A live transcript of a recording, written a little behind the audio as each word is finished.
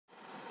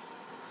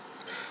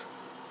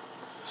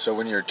So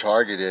when you're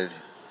targeted,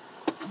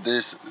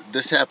 this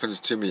happens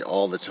to me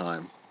all the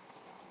time.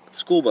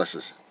 School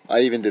buses.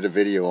 I even did a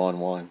video on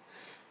one.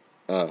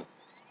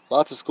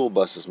 Lots of school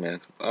buses,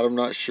 man. I'm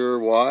not sure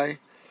why.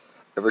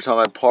 Every time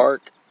I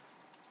park,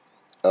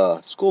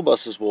 school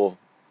buses will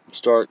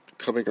start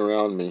coming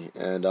around me,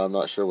 and I'm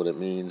not sure what it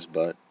means,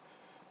 but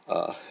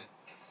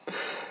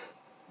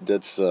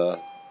that's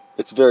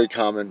it's very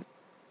common.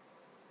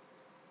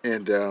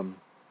 And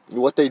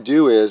what they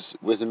do is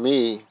with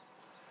me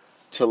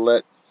to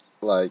let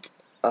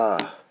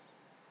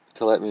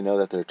me know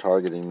that they're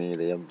targeting me,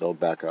 they'll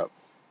back up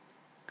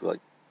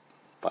like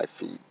 5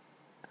 feet.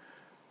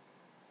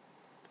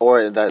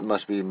 Or that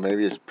must be,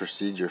 maybe it's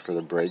procedure for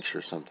the brakes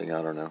or something,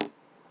 I don't know.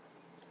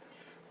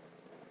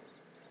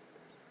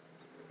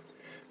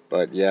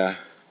 But yeah,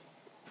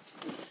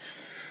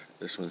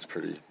 this one's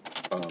pretty,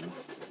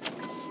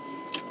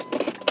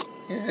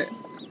 yeah,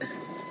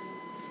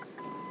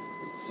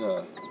 it's,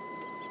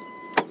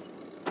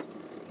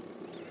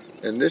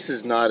 and this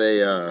is not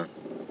a,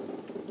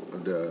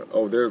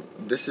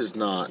 this is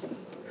not,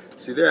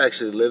 see, they're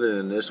actually living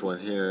in this one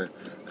here.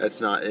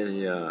 That's not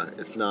any,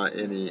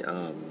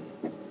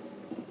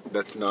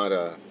 that's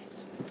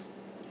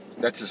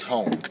his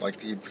home.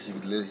 Like,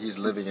 he's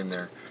living in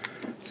there.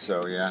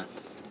 So, yeah.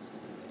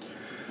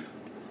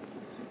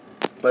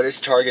 But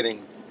it's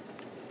targeting.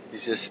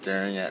 He's just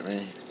staring at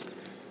me.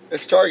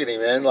 It's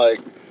targeting, man. Like,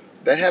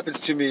 that happens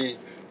to me.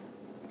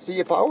 See,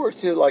 if I were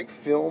to, like,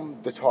 film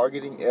the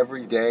targeting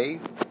every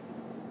day,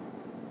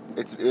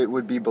 it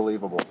would be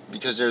believable.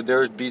 Because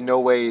there'd be no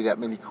way that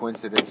many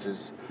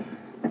coincidences.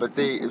 But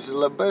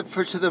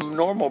to the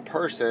normal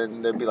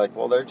person, they'd be like,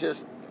 well, it's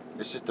just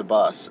a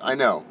bus. I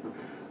know,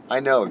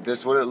 this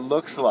is what it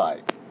looks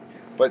like.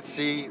 But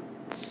see,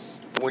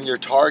 when you're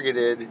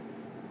targeted,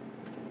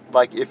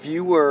 like if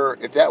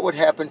that would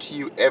happen to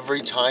you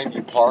every time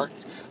you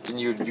parked, then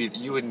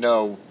you would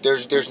know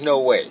there's no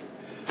way.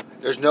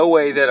 There's no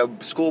way that a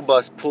school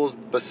bus pulls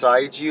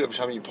beside you every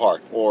time you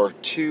park, or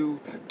 2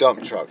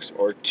 dump trucks,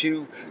 or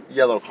 2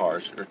 yellow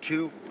cars, or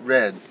 2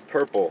 red,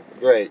 purple,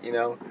 gray, you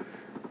know.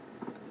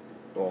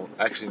 Well,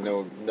 actually,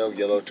 no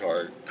yellow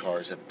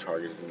cars have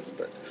targeted me,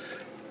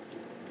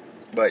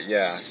 but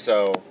yeah.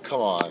 So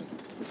come on,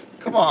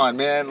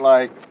 man.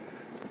 Like,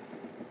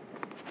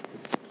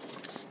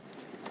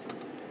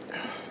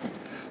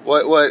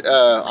 what?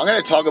 I'm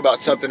gonna talk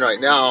about something right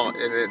now, and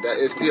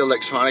it's the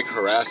electronic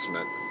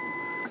harassment.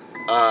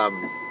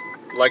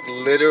 Like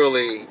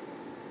literally,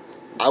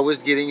 I was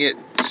getting it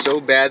so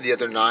bad the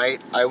other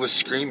night. I was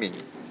screaming.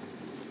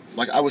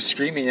 Like, I was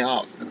screaming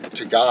out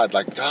to God,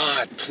 like,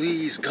 God,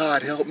 please,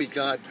 God, help me,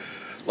 God.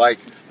 Like,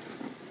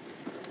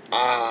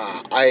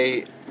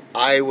 I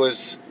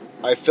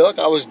felt like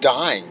I was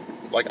dying.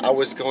 Like, I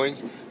was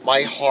going,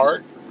 my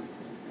heart,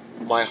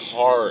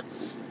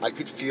 I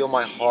could feel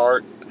my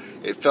heart.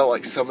 It felt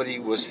like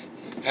somebody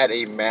had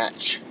a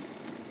match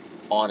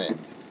on it,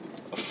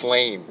 a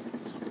flame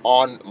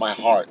on my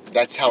heart.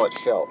 That's how it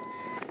felt.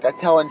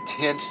 That's how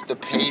intense the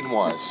pain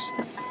was.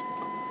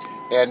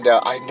 And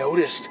I've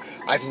noticed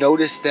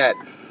that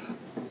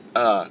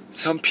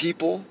some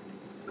people,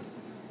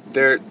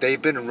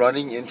 they've been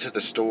running into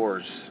the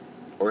stores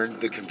or into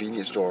the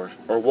convenience store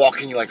or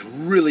walking like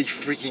really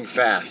freaking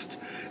fast,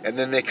 and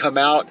then they come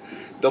out,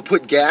 they'll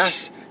put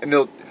gas and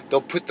they'll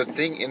put the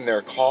thing in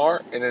their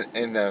car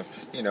in the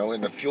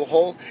fuel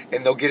hole,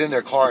 and they'll get in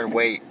their car and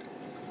wait,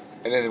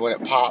 and then when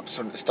it pops,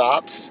 when it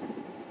stops,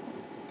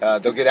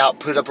 they'll get out,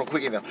 put it up real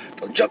quick, and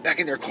they'll jump back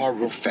in their car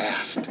real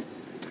fast.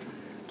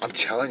 I'm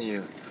telling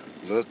you,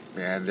 look,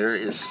 man, there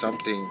is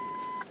something.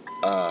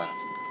 I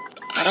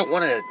don't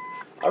know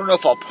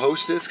if I'll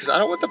post this because I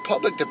don't want the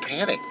public to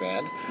panic,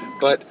 man.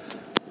 But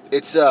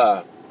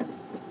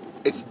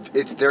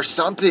there's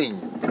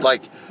something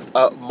like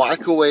a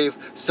microwave.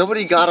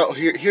 Somebody got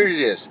here it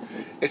is.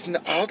 I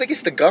don't think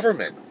it's the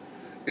government.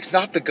 It's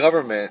not the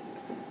government,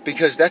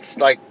 because that's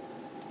like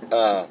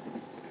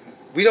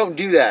we don't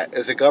do that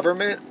as a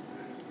government.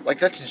 Like,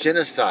 that's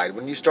genocide.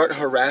 When you start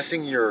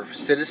harassing your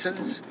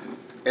citizens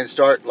and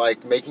start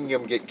like making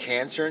them get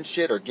cancer and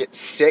shit, or get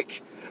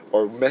sick,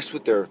 or mess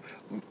with their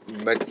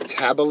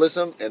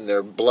metabolism and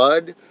their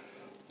blood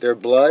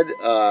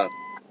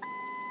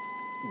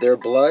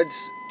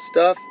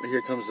stuff.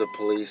 Here comes the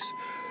police.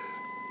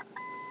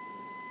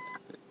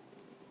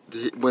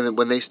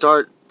 When they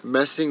start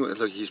messing with,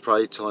 look, he's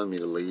probably telling me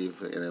to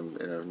leave in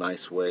a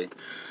nice way.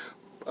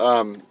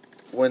 Our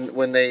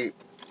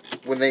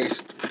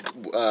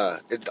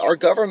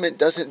government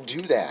doesn't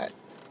do that.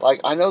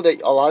 Like, I know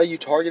that a lot of you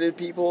targeted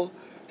people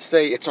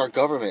say it's our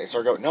government. It's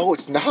our government. No,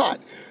 it's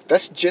not.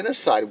 That's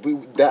genocide.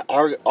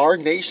 Our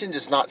nation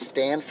does not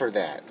stand for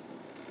that.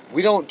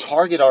 We don't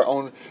target our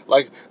own.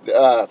 Like,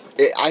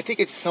 I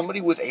think it's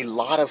somebody with a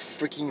lot of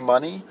freaking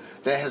money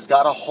that has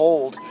got a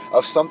hold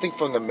of something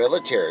from the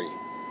military.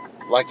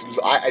 Like,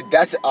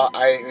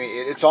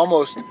 it's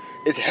almost,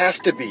 it has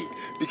to be,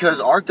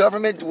 because our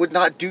government would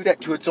not do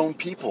that to its own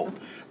people.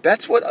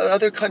 That's what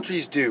other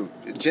countries do,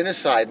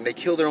 genocide, and they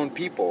kill their own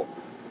people.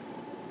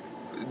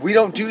 We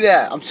don't do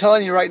that. I'm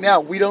telling you right now,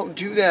 we don't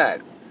do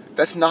that.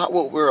 That's not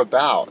what we're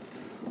about.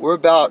 We're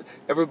about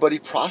everybody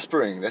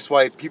prospering. That's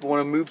why people want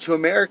to move to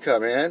America,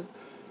 man.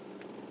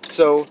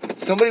 So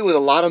somebody with a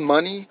lot of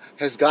money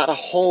has got a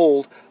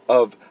hold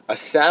of a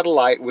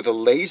satellite with a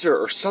laser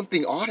or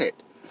something on it.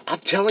 I'm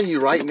telling you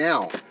right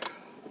now.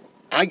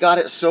 I got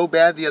it so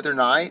bad the other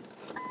night.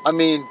 I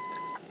mean,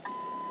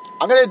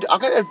 I'm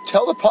gonna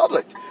tell the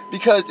public,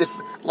 because if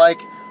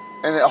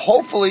and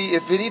hopefully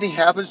if anything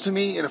happens to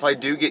me and if I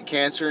do get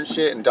cancer and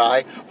shit and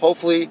die,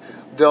 hopefully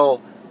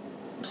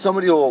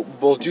somebody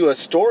will do a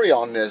story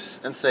on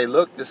this and say,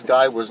 look, this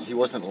guy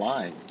wasn't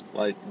lying.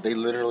 Like, they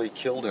literally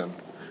killed him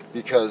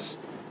because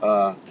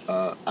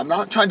I'm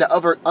not trying to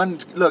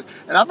look,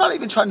 and I'm not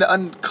even trying to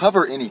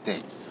uncover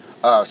anything,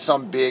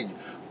 some big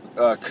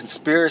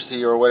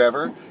conspiracy or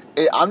whatever.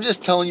 I'm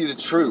just telling you the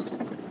truth.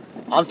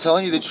 I'm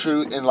telling you the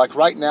truth. And like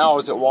right now, I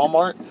was at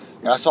Walmart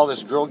and I saw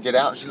this girl get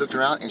out and she looked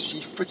around and she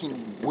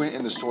freaking went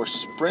in the store,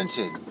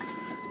 sprinted.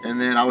 And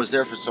then I was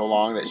there for so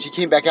long that she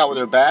came back out with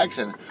her bags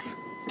and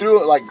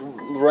threw it, like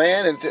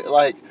ran and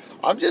like,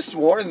 I'm just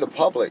warning the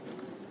public.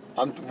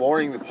 I'm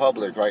warning the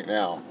public right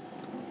now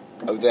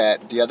of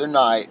that. The other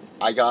night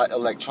I got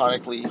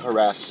electronically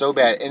harassed so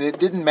bad, and it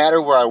didn't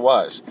matter where I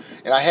was,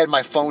 and I had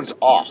my phones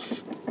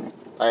off.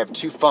 I have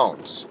 2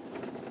 phones,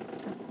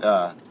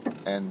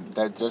 and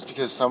that's just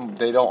because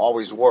they don't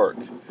always work.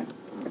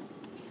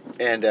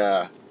 And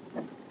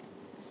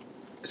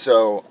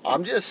so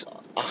I'm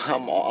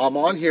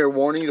on here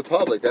warning the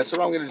public. That's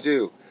what I'm gonna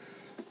do,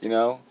 you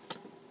know.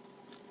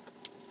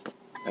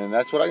 And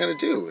that's what I'm gonna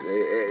do.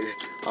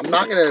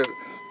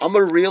 I'm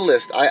a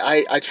realist.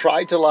 I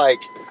tried to like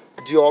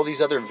do all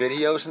these other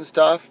videos and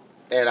stuff,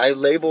 and I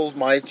labeled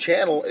my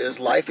channel as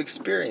life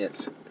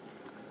experience.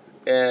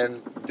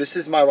 And this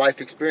is my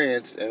life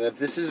experience, and if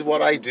this is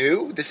what I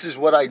do, this is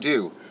what I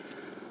do.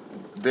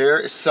 There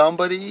is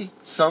somebody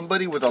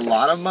with a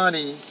lot of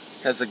money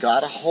has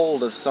got a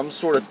hold of some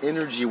sort of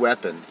energy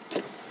weapon.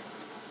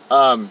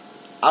 I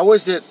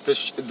was at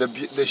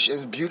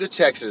in Buda,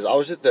 Texas. I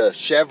was at the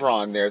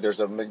Chevron there. There's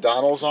a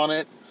McDonald's on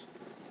it.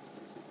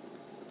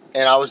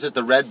 And I was at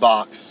the Red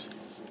Box.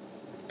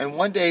 And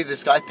one day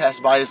this guy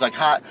passed by. He's like,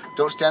 "Hi,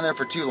 don't stand there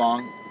for too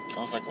long."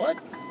 I was like, "What?"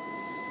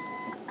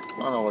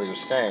 I don't know what he was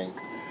saying.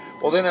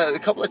 Well, then a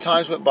couple of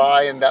times went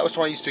by, and that was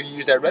when I used to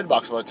use that Red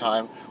Box all the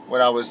time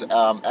when I was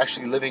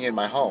actually living in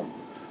my home.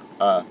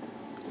 The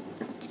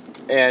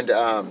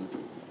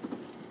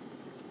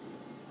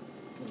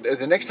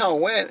next time I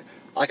went,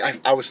 like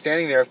I was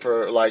standing there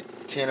for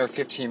like 10 or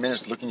 15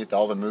 minutes looking at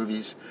all the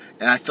movies,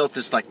 and I felt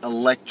this like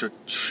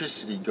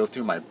electricity go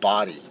through my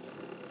body.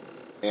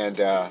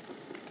 And I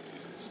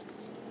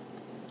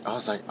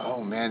was like,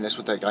 oh man, that's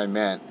what that guy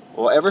meant.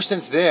 Well, ever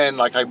since then,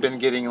 like I've been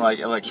getting like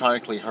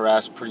electronically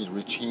harassed pretty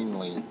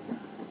routinely.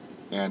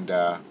 And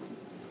look,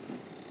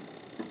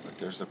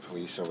 there's the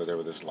police over there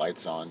with his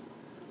lights on.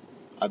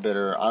 I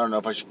don't know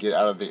if I should get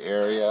out of the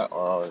area,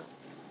 or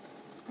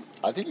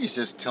I think he's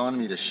just telling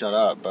me to shut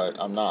up, but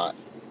I'm not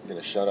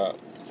gonna shut up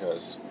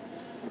because,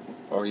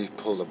 or he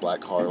pulled a black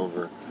car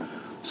over.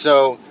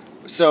 So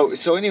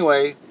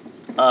anyway,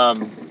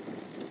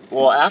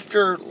 well,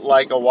 after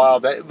like a while,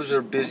 that was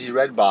a busy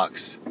Red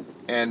Box,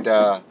 and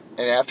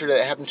after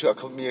that happened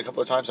to me a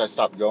couple of times, I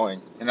stopped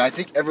going, and I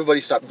think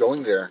everybody stopped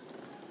going there.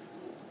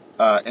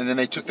 And then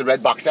they took the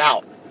Red Box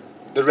out.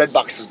 The Red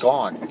Box is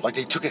gone. Like,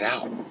 they took it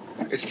out.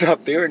 It's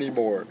not there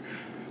anymore.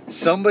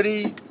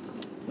 Somebody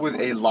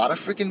with a lot of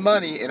freaking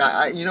money, and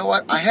I you know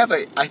what? I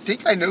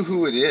think I know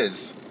who it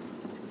is.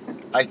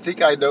 I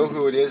think I know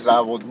who it is, and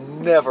I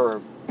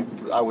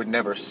would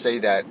never say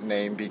that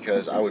name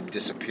because I would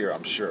disappear,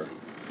 I'm sure.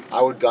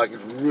 I would like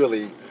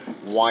really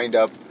wind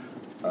up,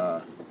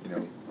 you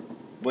know,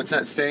 what's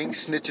that saying?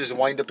 Snitches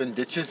wind up in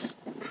ditches.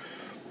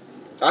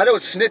 I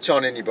don't snitch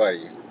on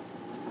anybody.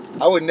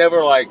 I would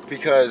never, like,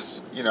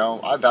 because, you know,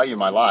 I value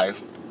my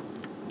life,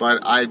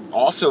 but I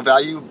also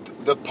value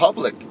the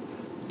public.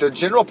 The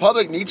general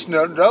public needs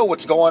to know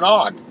what's going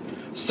on.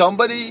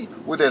 Somebody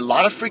with a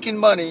lot of freaking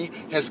money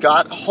has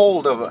got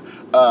hold of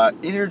an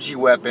energy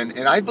weapon,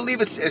 and I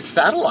believe it's a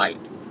satellite.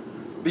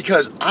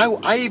 Because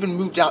I even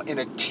moved out in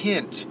a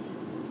tent,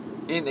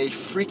 in a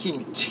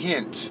freaking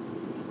tent,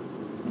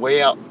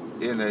 way out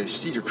in a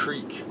Cedar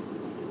Creek.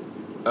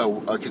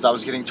 Because I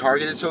was getting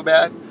targeted so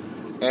bad.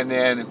 And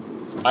then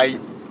I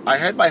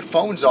had my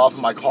phones off,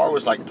 and my car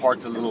was like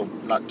parked a little,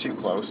 not too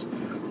close.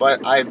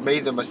 But I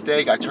made the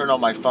mistake. I turned on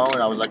my phone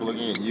and I was like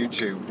looking at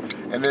YouTube.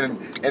 And then,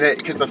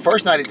 because the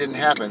first night it didn't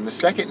happen. The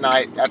second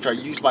night, after I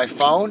used my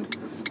phone,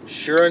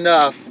 sure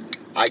enough,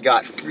 I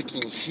got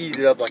freaking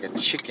heated up like a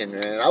chicken,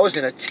 man. I was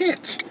in a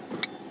tent.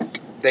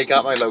 They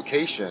got my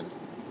location.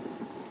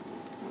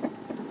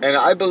 And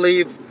I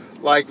believe,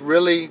 like,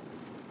 really,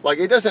 like,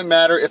 it doesn't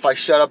matter if I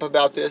shut up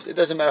about this. It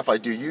doesn't matter if I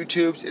do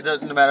YouTubes. It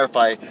doesn't matter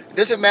it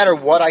doesn't matter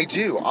what I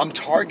do. I'm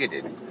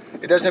targeted.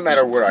 It doesn't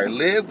matter where I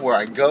live, where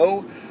I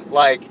go.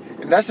 Like,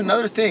 and that's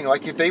another thing.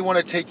 Like, if they want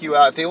to take you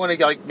out, if they want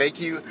to, like,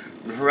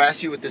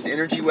 harass you with this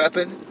energy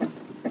weapon,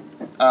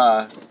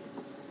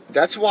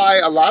 That's why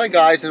a lot of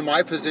guys in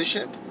my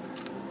position,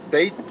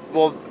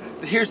 well,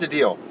 here's the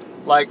deal.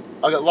 Like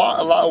a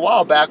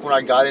while back when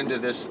I got into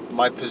this,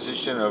 my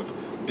position of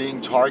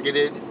being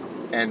targeted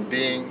and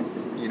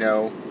being, you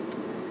know,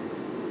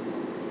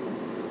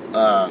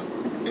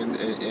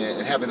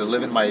 and having to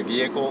live in my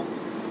vehicle,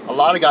 a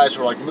lot of guys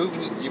were like,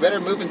 you better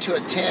move into a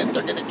tent.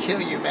 They're gonna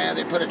kill you, man.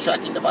 They put a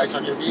tracking device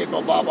on your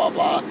vehicle, blah blah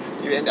blah.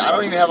 And I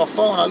don't even have a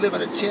phone. I live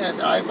in a tent.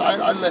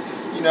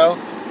 You know,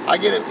 I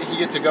get it. He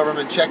gets a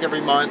government check every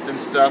month and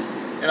stuff,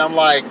 and I'm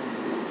like,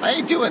 I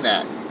ain't doing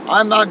that.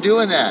 I'm not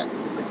doing that.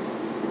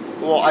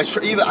 Well,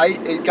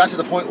 it got to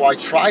the point where I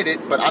tried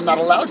it, but I'm not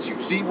allowed to.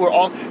 See,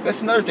 that's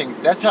another thing.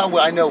 That's how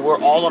I know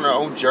we're all on our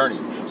own journey.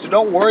 So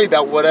don't worry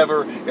about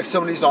whatever, if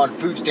somebody's on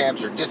food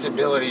stamps or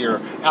disability or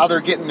how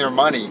they're getting their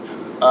money.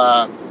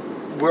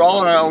 We're all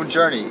on our own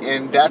journey.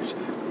 And I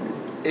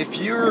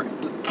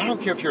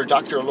don't care if you're a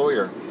doctor or a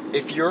lawyer,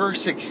 if you're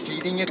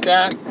succeeding at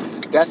that,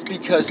 that's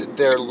because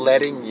they're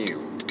letting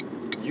you.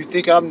 You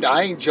think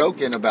I ain't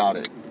joking about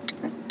it.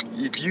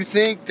 If you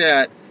think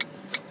that,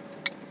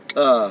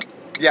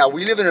 yeah,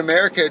 we live in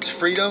America, it's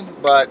freedom,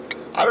 but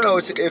I don't know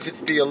if it's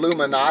the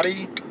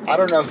Illuminati. I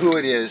don't know who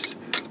it is,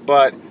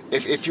 but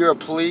if you're a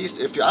police,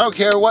 I don't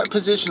care what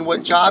position,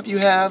 what job you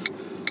have,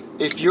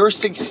 if you're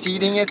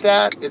succeeding at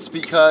that, it's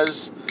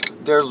because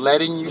they're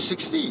letting you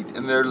succeed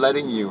and they're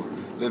letting you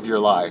live your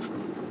life.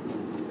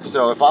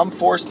 So if I'm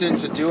forced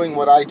into doing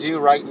what I do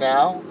right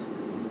now,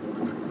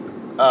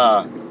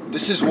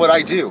 this is what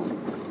I do.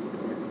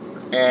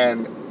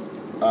 And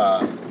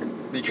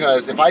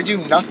because if I do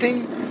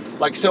nothing,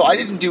 like, so I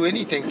didn't do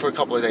anything for a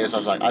couple of days. I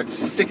was like, I'm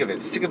sick of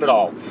it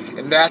all.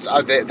 And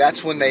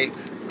that's when they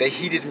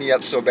heated me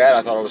up so bad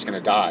I thought I was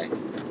gonna die.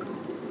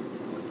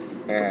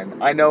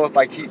 And I know if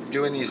I keep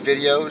doing these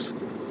videos,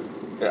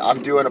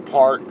 I'm doing a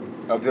part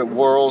of the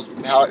world,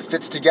 how it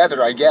fits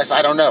together, I guess,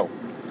 I don't know.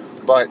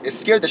 But it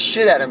scared the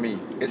shit out of me.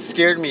 It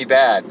scared me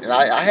bad. And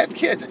I have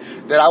kids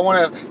that I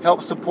want to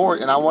help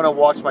support, and I want to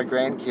watch my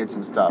grandkids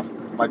and stuff.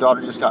 My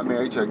daughter just got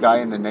married to a guy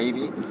in the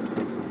Navy.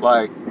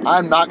 Like,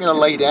 I'm not going to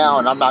lay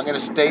down. I'm not going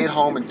to stay at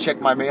home and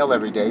check my mail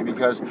every day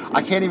because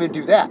I can't even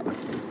do that.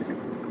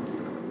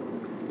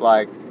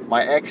 Like,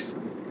 my ex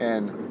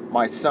and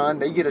my son,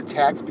 they get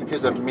attacked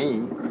because of me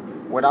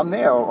when I'm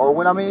there or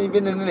when I'm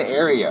even in an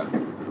area.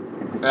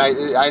 And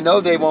I know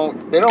they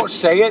don't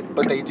say it,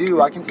 but they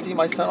do. I can see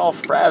my son all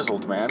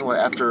frazzled, man,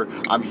 after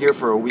I'm here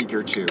for a week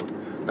or two.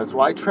 That's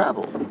why I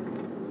travel.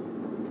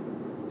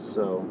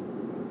 So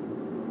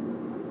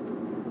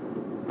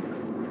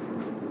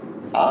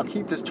I'll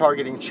keep this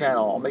targeting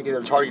channel. I'll make it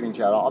a targeting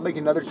channel. I'll make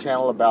another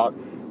channel about,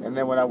 and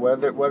then when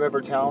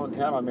whatever town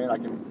I'm in, I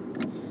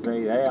can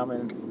say, hey, I'm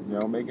in, you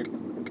know, make it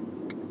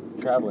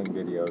traveling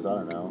videos. I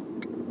don't know.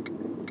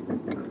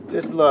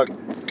 Just look,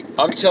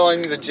 I'm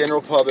telling the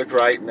general public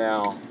right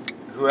now,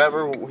 this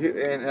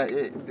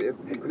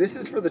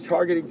is for the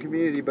targeting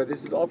community, but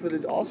this is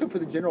also for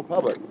the general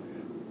public.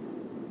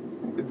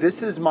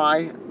 This is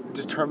my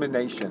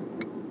determination.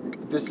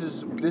 This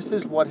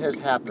is what has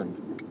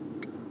happened.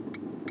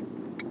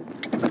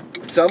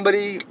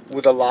 Somebody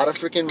with a lot of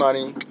freaking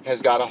money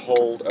has got a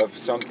hold of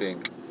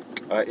something,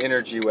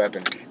 energy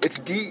weapon. It's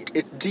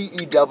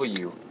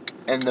D.E.W.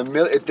 and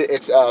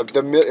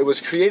it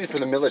was created for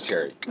the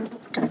military.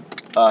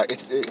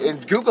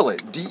 And Google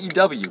it,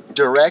 D.E.W.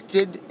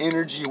 Directed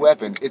Energy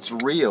Weapon. It's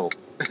real.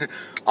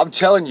 I'm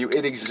telling you,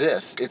 it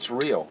exists. It's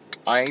real.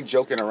 I ain't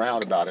joking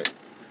around about it.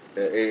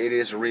 It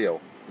is real.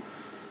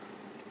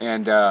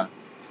 And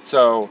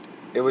so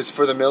it was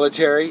for the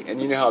military, and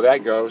you know how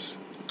that goes.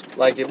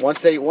 Like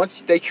once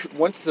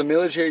the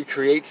military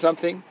creates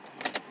something,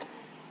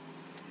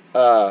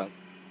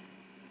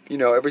 you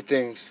know,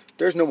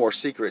 there's no more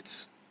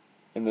secrets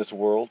in this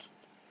world.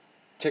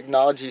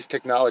 Technology is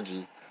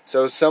technology.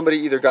 So somebody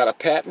either got a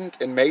patent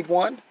and made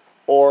one,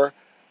 or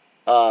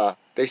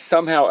they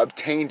somehow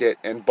obtained it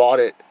and bought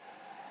it.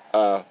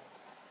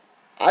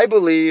 I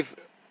believe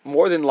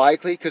more than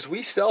likely, because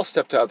we sell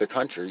stuff to other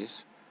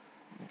countries.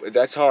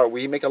 That's how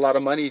we make a lot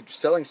of money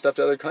selling stuff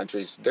to other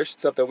countries. There's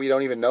stuff that we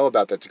don't even know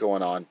about that's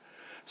going on.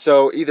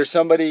 So either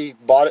somebody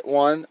bought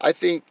one. I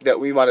think that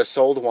we might have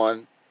sold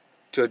one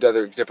to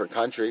another different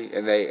country,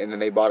 and then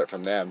they bought it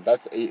from them.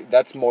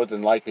 That's more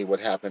than likely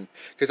what happened.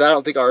 Because I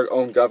don't think our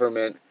own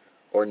government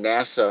or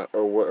NASA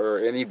or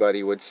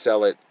anybody would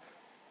sell it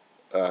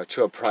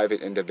to a private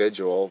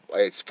individual.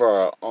 It's for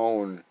our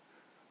own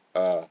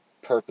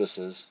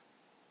purposes.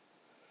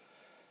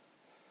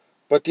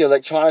 But the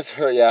electronics,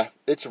 yeah,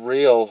 it's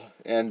real.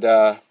 And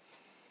I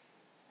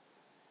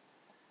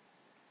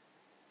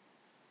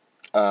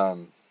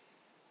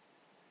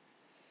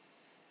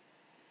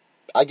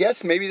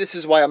guess maybe this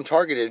is why I'm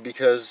targeted,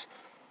 because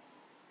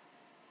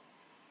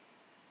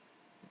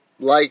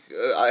like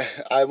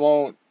I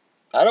don't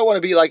want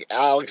to be like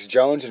Alex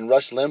Jones and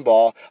Rush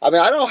Limbaugh. I mean,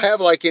 I don't have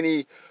like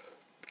any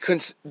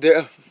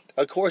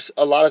of course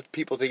a lot of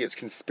people think it's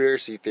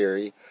conspiracy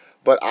theory,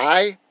 but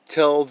I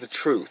tell the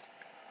truth.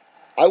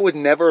 I would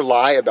never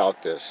lie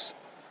about this.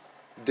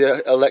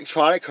 the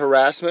electronic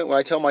harassment, when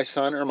I tell my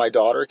son or my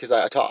daughter, because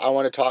I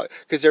want to talk,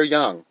 because they're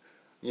young,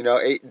 you know,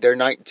 they're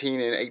 19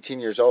 and 18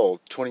 years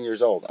old, 20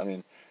 years old. I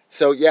mean,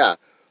 so yeah,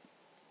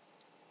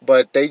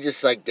 but they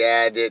just like,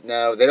 Dad,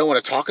 no, they don't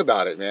want to talk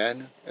about it,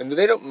 man. And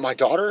they don't. My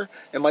daughter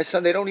and my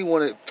son, they don't even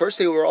want to. First,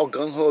 they were all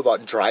gung ho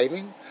about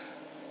driving.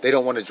 They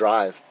don't want to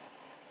drive.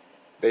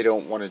 They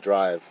don't want to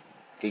drive.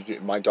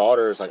 My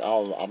daughter is like,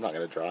 oh, I'm not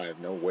gonna drive,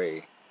 no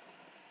way.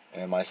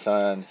 And my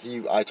son,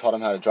 I taught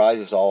him how to drive.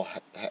 He was all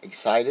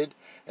excited,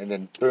 and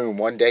then boom,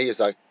 one day he's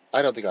like,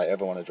 I don't think I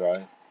ever want to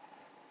drive.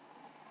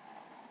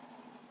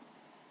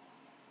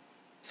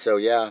 So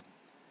yeah,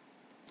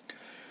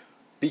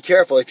 be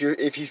careful if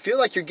you feel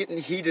like you're getting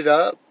heated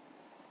up.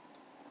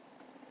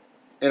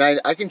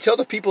 And I can tell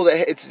the people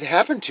that it's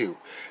happened to,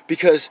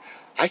 because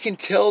I can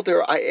tell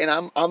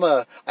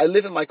I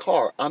live in my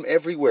car. I'm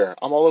everywhere.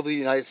 I'm all over the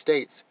United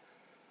States.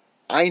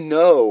 I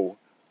know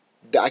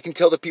that I can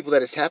tell the people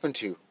that it's happened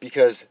to,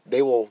 because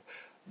they will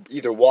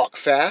either walk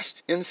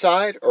fast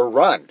inside or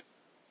run.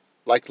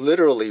 Like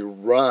literally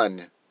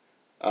run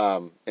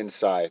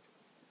inside.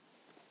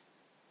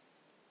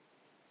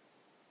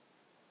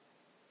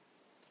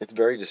 It's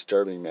very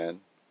disturbing, man.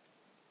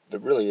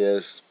 It really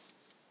is.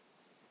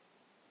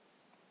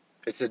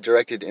 It's a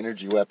directed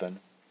energy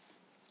weapon.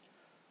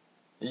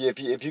 If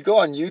you go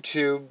on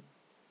YouTube,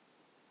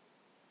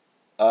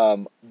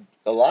 a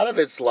lot of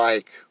it's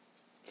like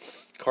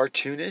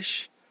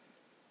cartoonish.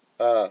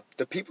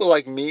 The people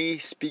like me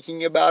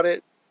speaking about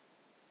it,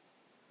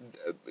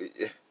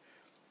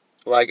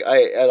 like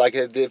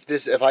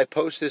if I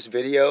post this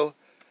video,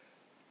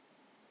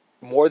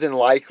 more than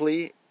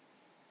likely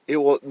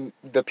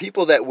the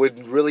people that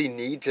would really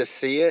need to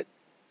see it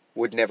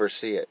would never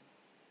see it.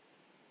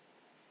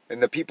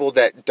 And the people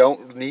that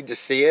don't need to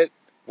see it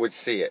would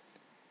see it.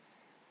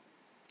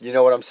 You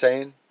know what I'm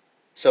saying?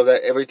 So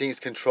that everything's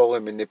controlled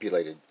and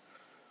manipulated.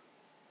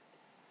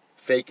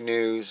 Fake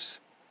news.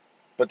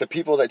 But the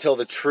people that tell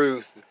the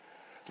truth,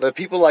 the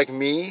people like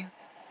me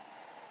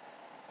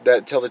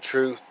that tell the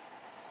truth,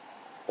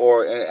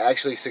 or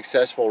actually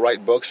successful,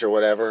 write books or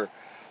whatever,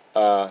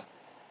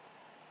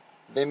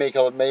 they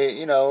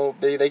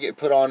they get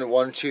put on at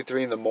 1, 2,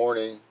 3 in the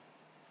morning.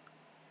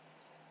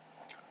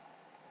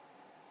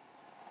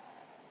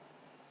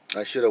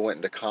 I should have went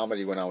into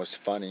comedy when I was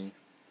funny.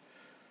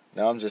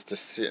 Now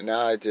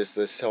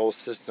this whole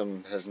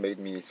system has made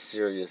me a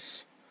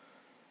serious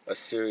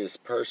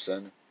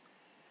person,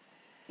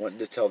 wanting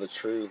to tell the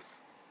truth.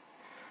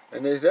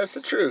 And that's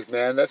the truth,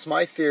 man. That's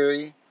my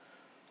theory.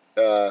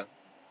 You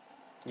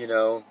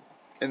know,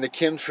 and the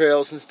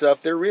chemtrails and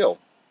stuff, they're real.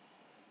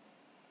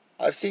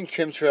 I've seen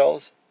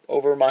chemtrails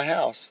over my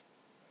house.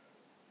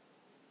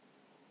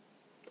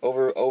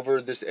 Over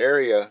this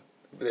area.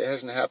 But it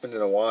hasn't happened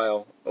in a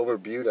while. Over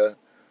Buda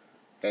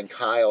and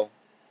Kyle.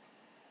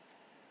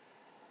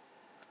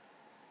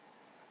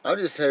 I'm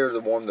just here to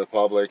warn the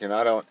public, and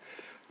I don't,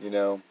 I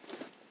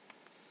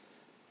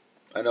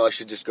know I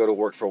should just go to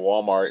work for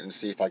Walmart and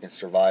see if I can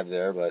survive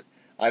there, but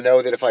I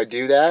know that if I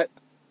do that,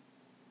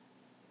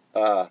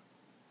 the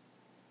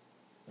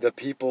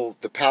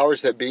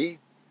powers that be,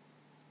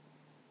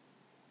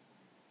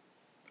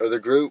 or the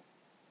group,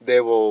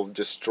 they will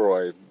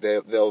destroy.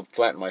 They'll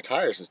flatten my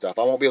tires and stuff.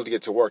 I won't be able to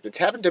get to work. It's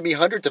happened to me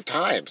hundreds of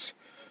times.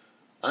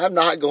 I'm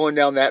not going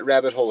down that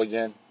rabbit hole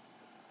again.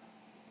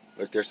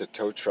 Look, there's a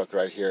tow truck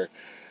right here.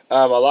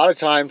 A lot of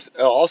times,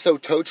 also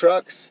tow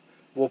trucks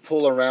will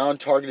pull around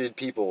targeted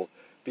people,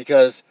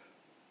 because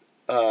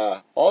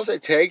all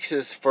it takes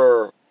is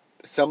for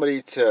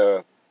somebody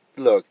to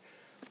look.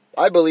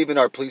 I believe in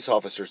our police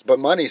officers, but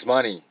money's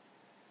money.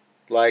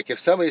 Like if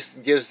somebody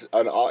gives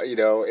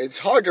it's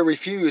hard to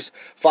refuse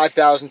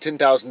 $5,000,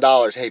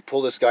 $10,000. Hey,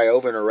 pull this guy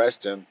over and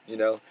arrest him.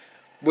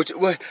 Which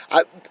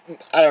I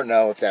don't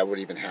know if that would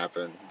even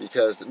happen,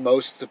 because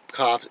most of the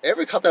cops,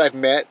 every cop that I've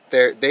met,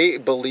 they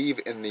believe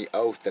in the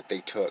oath that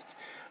they took.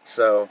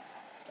 So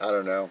I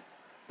don't know.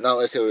 Not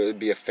unless it would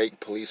be a fake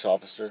police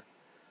officer.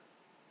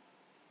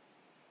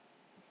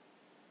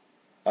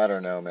 I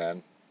don't know,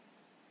 man.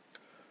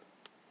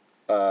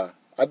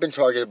 I've been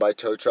targeted by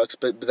tow trucks,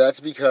 but that's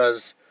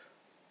because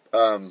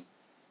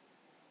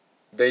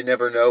they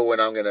never know when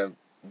I'm gonna,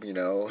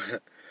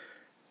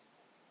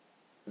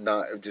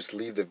 not just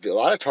leave a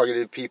lot of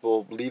targeted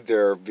people leave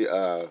their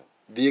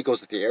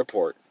vehicles at the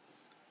airport.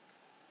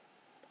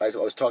 I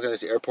was talking to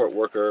this airport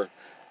worker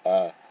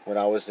when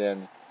I was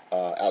in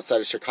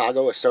outside of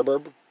Chicago, a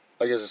suburb.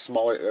 Like it's a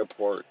smaller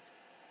airport,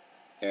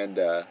 and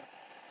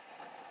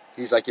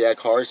he's like, yeah,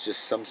 cars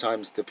just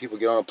sometimes the people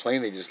get on a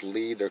plane, they just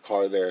leave their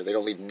car there. They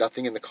don't leave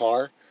nothing in the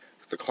car.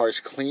 The car's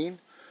clean,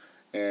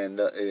 and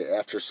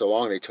after so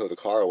long, they tow the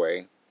car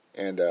away,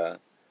 and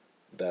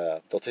they'll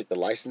take the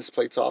license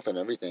plates off and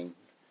everything.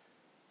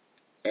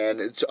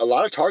 And it's a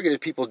lot of targeted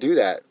people do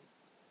that,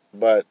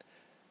 but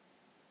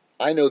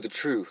I know the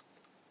truth.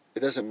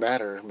 It doesn't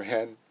matter,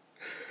 man.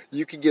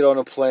 You can get on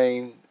a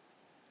plane,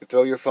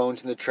 throw your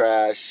phones in the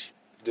trash,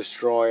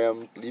 destroy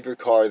them, leave your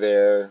car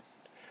there.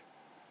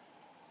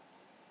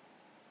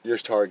 You're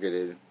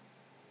targeted.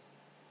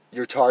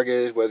 You're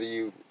targeted whether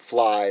you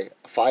fly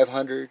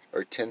 500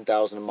 or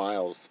 10,000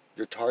 miles.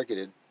 You're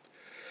targeted.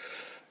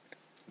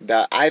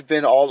 That I've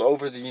been all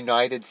over the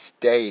United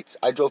States.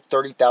 I drove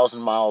 30,000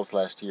 miles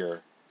last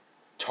year.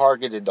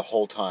 Targeted the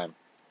whole time.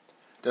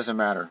 Doesn't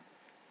matter.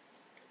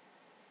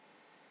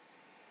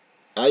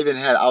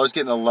 I was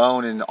getting a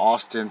loan in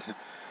Austin,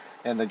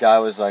 and the guy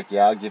was like,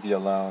 yeah, I'll give you a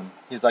loan.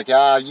 He's like,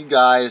 yeah, you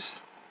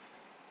guys,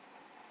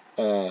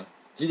 he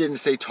didn't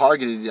say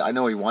targeted. I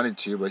know he wanted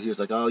to, but he was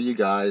like, oh, you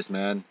guys,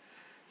 man.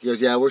 He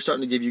goes, yeah, we're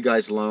starting to give you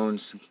guys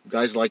loans,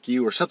 guys like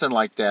you, or something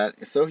like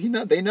that. So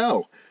they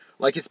know.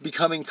 Like, it's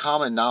becoming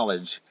common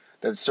knowledge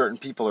that certain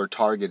people are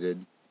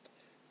targeted.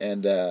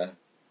 And, you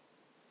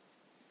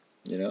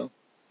know.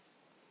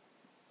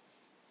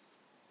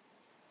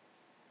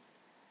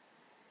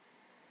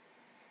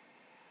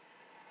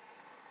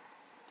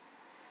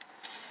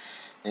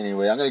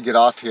 Anyway, I'm gonna get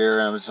off here.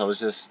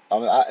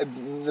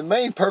 The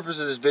main purpose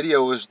of this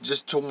video was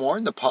just to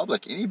warn the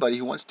public, anybody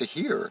who wants to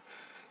hear,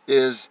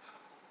 is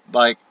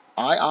like,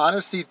 I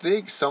honestly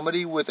think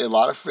somebody with a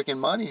lot of freaking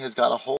money has got a hold